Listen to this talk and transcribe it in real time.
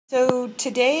So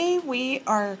today we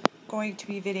are going to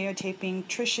be videotaping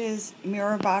Trish's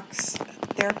mirror box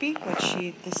therapy,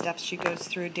 the steps she goes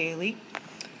through daily.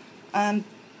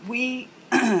 We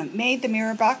made the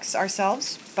mirror box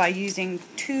ourselves by using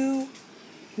 2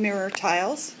 mirror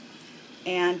tiles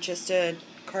and just a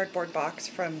cardboard box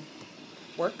from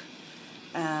work.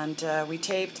 And we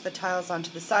taped the tiles onto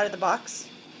the side of the box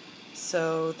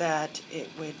so that it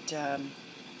would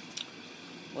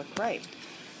look right.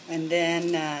 And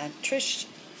then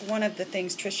one of the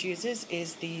things Trish uses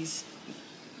is these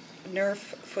Nerf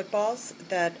footballs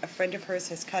that a friend of hers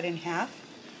has cut in half.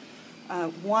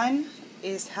 One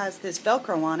has this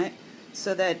Velcro on it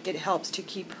so that it helps to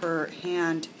keep her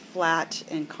hand flat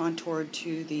and contoured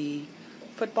to the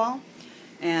football.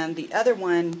 And the other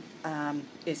one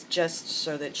is just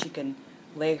so that she can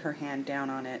lay her hand down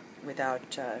on it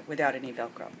without any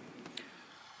Velcro.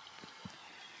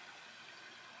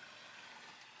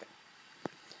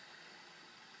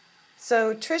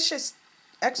 So Trish's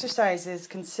exercises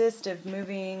consist of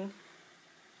moving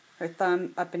her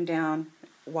thumb up and down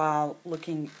while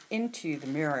looking into the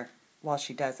mirror while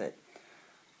she does it.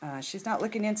 She's not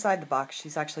looking inside the box,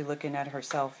 she's actually looking at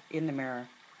herself in the mirror.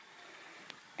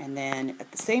 And then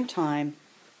at the same time,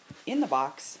 in the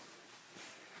box,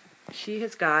 she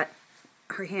has got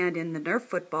her hand in the Nerf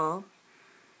football,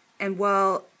 and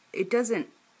while it doesn't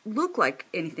look like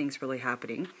anything's really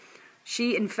happening,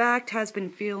 she, in fact, has been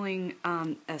feeling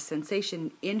a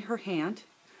sensation in her hand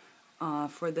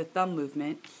for the thumb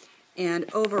movement.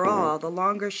 And overall, the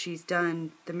longer she's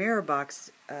done the mirror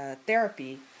box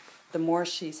therapy, the more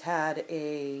she's had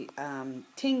a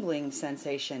tingling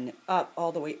sensation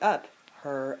all the way up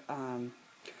her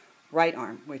right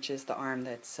arm, which is the arm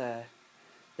that's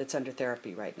under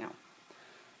therapy right now.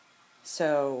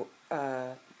 So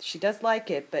she does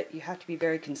like it, but you have to be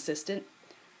very consistent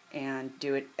and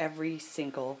do it every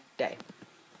single day.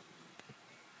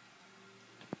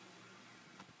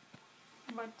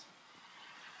 But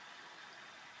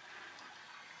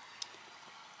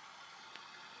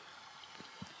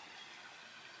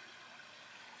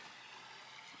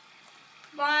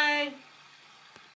bye.